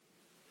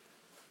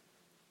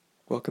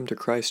Welcome to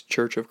Christ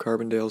Church of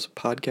Carbondale's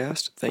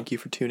podcast. Thank you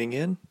for tuning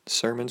in.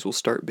 Sermons will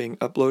start being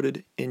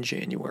uploaded in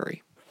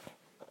January.